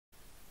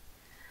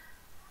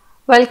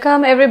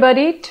Welcome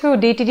everybody to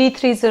DTD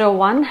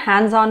 301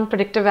 Hands-on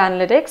Predictive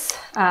Analytics.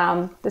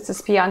 This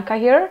is Priyanka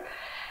here,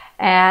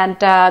 and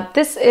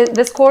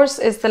this course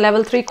is the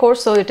level 3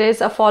 course, so it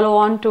is a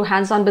follow-on to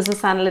Hands-on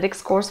Business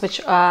Analytics course, which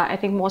I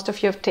think most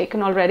of you have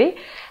taken already.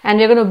 And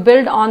we're going to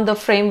build on the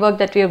framework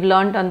that we have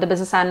learned on the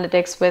business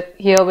analytics with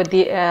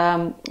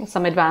the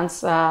some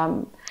advanced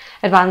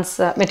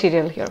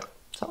material here.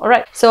 So all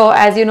right. So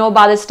as you know,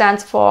 Ballast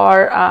stands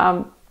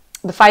for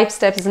the 5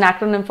 steps, is an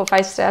acronym for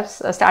 5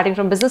 steps, starting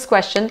from business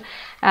question,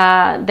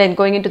 then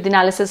going into the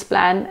analysis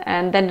plan,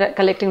 and then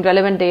collecting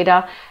relevant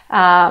data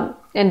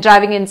and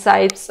driving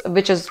insights,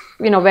 which is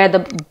where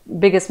the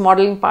biggest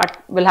modeling part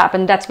will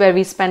happen. That's where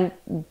we spend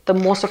the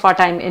most of our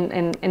time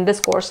in this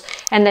course,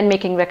 and then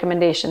making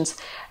recommendations.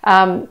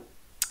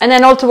 And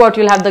then all throughout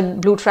you'll have the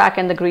blue track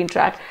and the green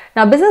track.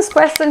 Now business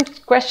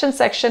question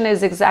section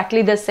is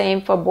exactly the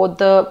same for both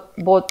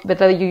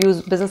whether you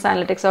use business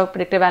analytics or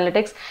predictive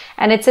analytics,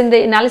 and it's in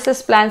the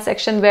analysis plan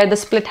section where the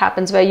split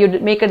happens, where you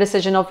make a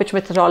decision of which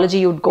methodology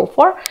you'd go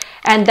for,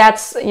 and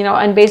that's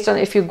and based on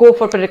if you go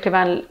for predictive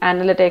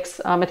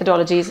analytics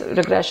methodologies,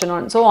 regression,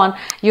 and so on,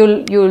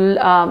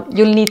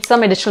 you'll need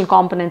some additional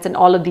components in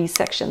all of these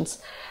sections.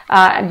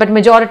 But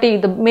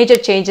the major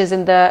changes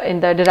in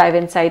the derive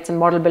insights and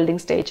model building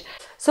stage.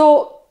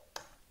 So,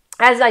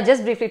 as I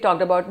just briefly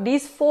talked about,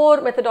 these 4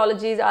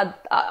 methodologies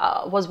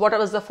was what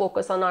was the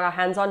focus on our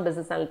hands-on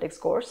business analytics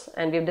course,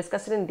 and we've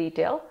discussed it in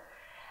detail,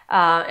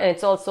 and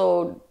it's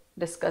also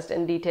discussed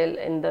in detail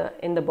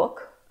in the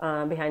book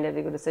Behind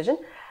Every Good Decision.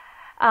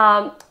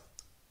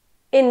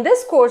 In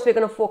this course, we're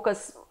going to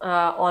focus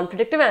on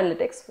predictive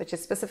analytics, which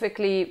is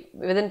specifically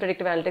within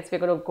predictive analytics, we're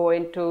going to go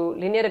into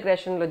linear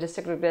regression,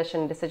 logistic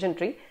regression, decision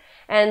tree,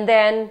 and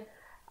then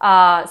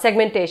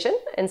segmentation.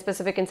 In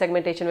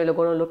segmentation, we're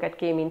going to look at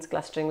k-means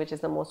clustering, which is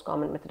the most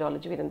common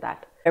methodology within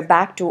that. We're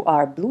back to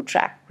our blue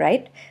track,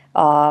 right?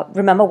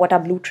 Remember what our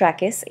blue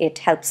track is. It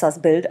helps us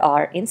build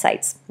our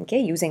insights, okay,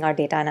 using our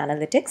data and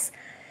analytics.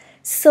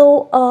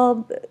 So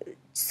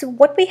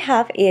what we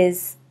have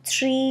is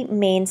 3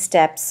 main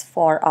steps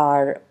for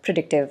our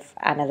predictive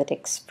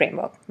analytics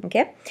framework,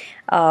 okay?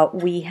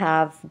 We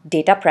have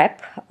data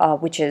prep,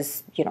 which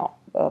is,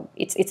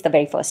 it's the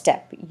very first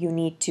step. You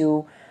need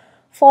to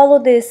follow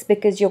this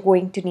because you're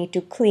going to need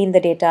to clean the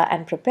data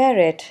and prepare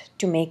it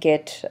to make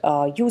it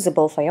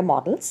usable for your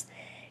models.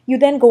 You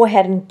then go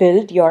ahead and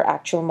build your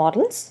actual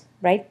models,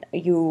 right?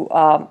 You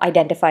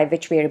identify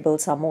which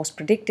variables are most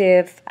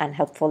predictive and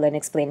helpful in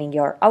explaining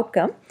your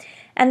outcome.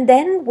 And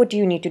then what do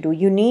you need to do?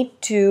 You need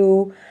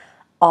to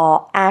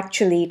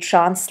actually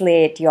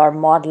translate your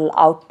model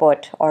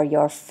output or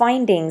your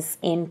findings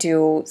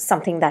into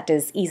something that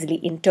is easily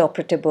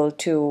interpretable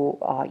to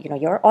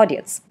your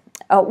audience.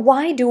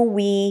 Why do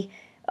we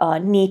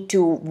need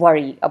to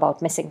worry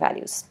about missing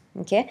values?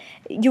 Okay,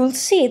 you'll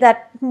see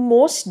that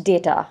most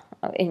data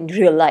in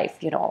real life,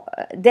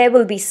 there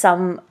will be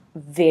some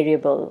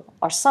variable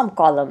or some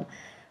column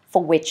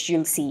for which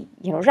you'll see,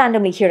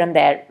 randomly here and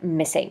there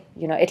missing.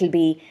 It'll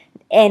be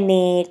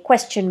NA,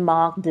 question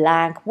mark,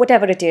 blank,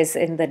 whatever it is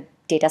in the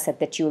data set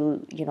that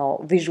you'll,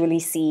 visually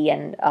see,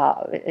 and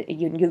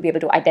you'll be able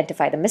to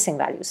identify the missing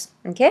values,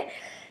 okay?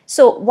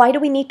 So why do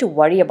we need to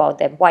worry about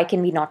them? Why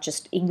can we not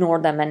just ignore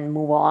them and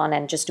move on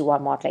and just do our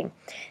modeling?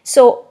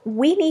 So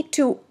we need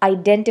to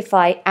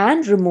identify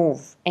and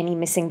remove any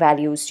missing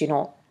values,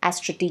 as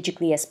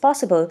strategically as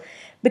possible,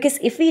 because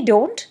if we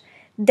don't,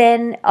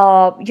 then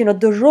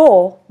the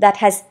row that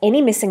has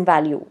any missing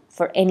value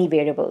for any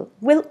variable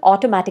will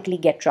automatically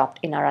get dropped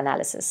in our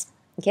analysis.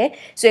 Okay,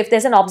 so if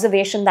there's an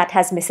observation that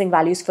has missing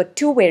values for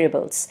 2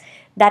 variables,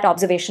 that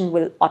observation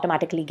will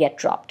automatically get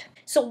dropped.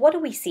 So what are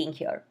we seeing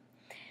here?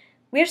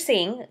 We're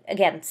seeing,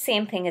 again,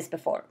 same thing as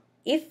before.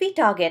 If we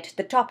target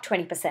the top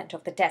 20%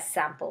 of the test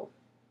sample,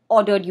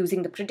 ordered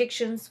using the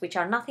predictions, which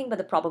are nothing but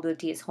the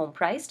probability is home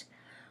priced,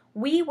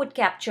 we would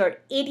capture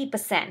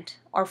 80%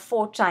 or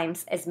 4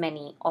 times as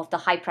many of the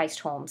high-priced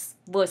homes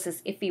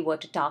versus if we were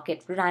to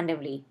target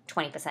randomly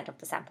 20% of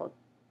the sample,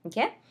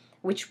 okay?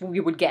 Which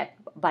we would get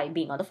by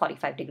being on the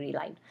 45-degree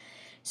line.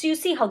 So you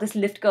see how this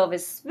lift curve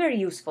is very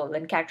useful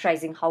in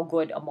characterizing how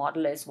good a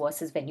model is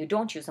versus when you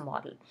don't use a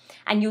model.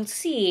 And you'll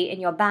see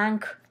in your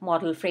bank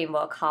model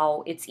framework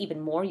how it's even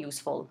more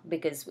useful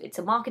because it's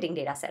a marketing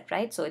data set,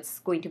 right? So it's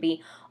going to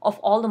be of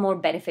all the more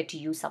benefit to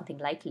use something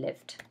like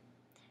lift.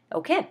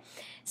 Okay,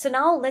 so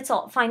now let's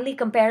finally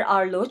compare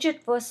our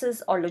logistic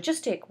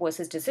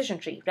versus decision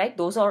tree, right?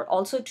 Those are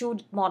also 2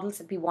 models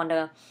that we want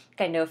to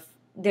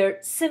they're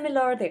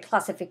similar, their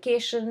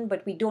classification,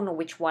 but we don't know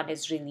which one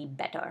is really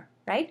better,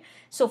 right?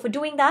 So for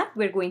doing that,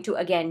 we're going to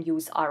again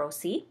use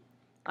ROC,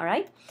 all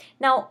right?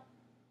 Now,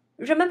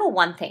 remember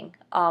one thing.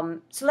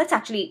 So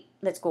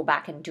let's go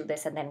back and do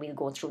this, and then we'll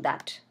go through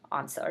that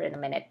answer in a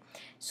minute.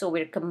 So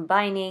we're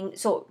combining,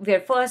 so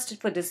we're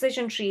first for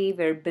decision tree,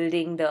 we're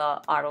building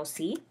the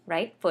ROC,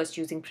 right? First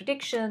using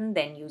prediction,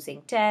 then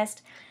using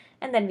test,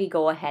 and then we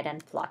go ahead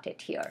and plot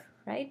it here,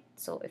 right?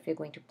 So if you're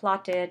going to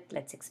plot it,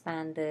 let's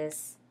expand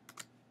this.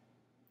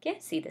 Okay,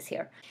 see this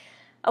here.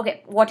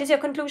 Okay, what is your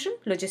conclusion?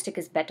 Logistic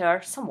is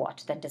better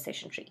somewhat than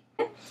decision tree.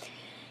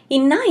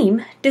 In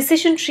Knime,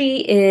 decision tree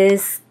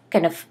is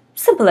kind of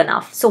simple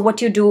enough. So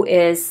what you do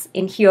is,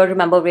 in here,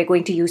 remember, we're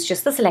going to use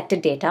just the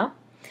selected data.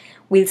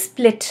 We'll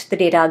split the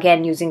data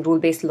again using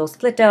rule-based low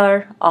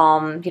splitter,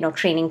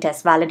 training,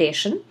 test,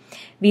 validation.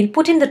 We'll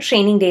put in the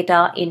training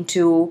data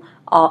into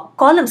a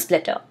column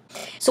splitter.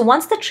 So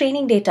once the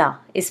training data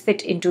is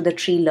fit into the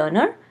tree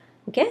learner,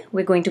 okay,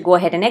 we're going to go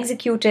ahead and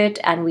execute it,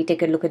 and we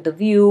take a look at the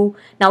view.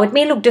 Now it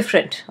may look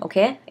different,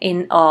 okay,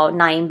 in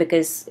Knime,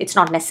 because it's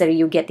not necessary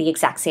you get the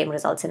exact same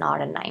results in R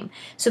and Knime.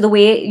 So the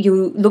way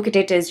you look at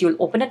it is you'll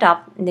open it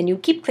up, and then you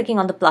keep clicking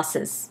on the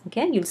pluses,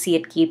 okay, you'll see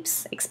it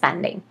keeps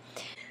expanding.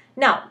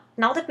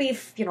 Now that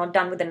we've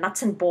done with the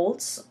nuts and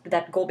bolts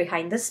that go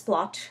behind this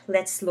plot,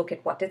 let's look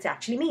at what it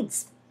actually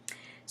means.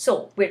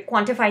 So we're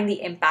quantifying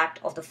the impact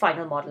of the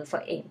final model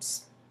for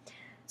AIMS.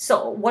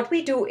 So what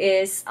we do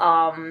is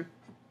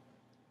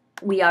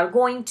we are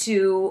going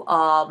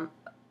to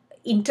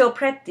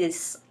interpret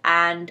this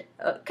and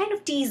kind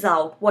of tease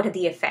out what are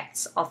the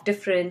effects of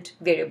different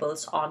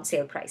variables on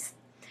sale price.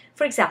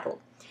 For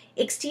example,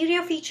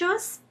 exterior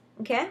features,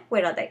 okay,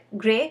 where are they?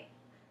 Gray.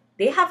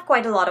 They have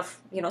quite a lot of,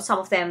 some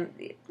of them,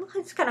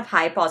 it's kind of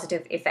high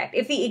positive effect.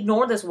 If we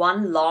ignore this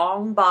one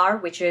long bar,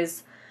 which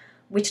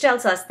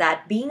tells us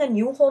that being a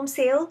new home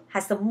sale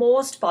has the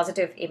most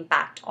positive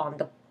impact on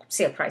the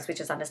sale price, which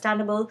is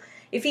understandable.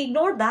 If we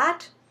ignore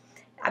that,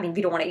 I mean,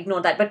 we don't want to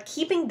ignore that, but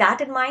keeping that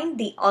in mind,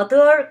 the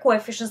other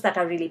coefficients that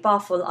are really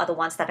powerful are the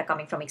ones that are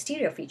coming from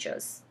exterior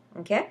features,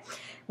 okay?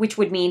 Which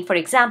would mean, for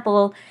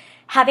example,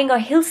 having a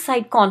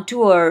hillside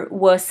contour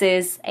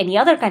versus any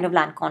other kind of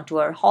land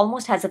contour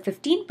almost has a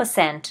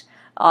 15%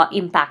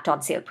 impact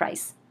on sale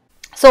price.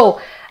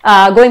 So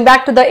going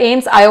back to the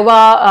Ames,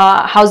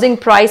 Iowa housing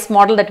price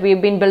model that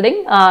we've been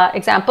building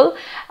example,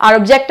 our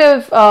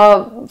objective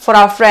for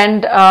our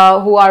friend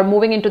who are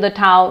moving into the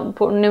town,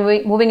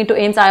 moving into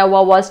Ames,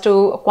 Iowa, was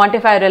to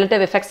quantify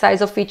relative effect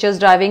size of features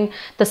driving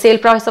the sale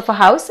price of a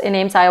house in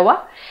Ames,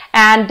 Iowa.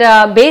 And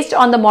based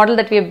on the model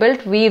that we have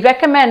built, we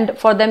recommend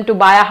for them to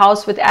buy a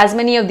house with as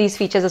many of these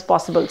features as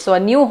possible. So a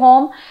new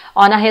home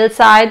on a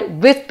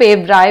hillside with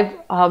paved drive,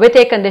 with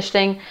air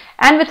conditioning,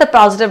 and with a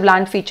positive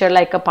land feature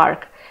like a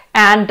park.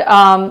 And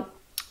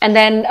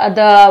then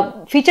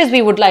the features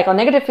we would like, or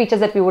negative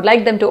features that we would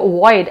like them to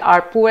avoid,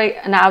 are poor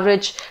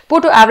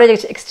to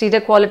average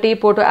exterior quality,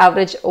 poor to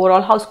average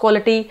overall house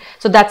quality.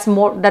 So these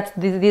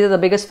are the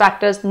biggest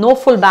factors. No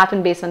full bath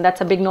and basement,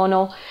 that's a big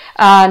no-no.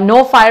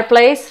 No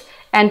fireplace,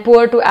 and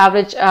poor to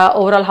average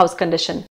overall house condition.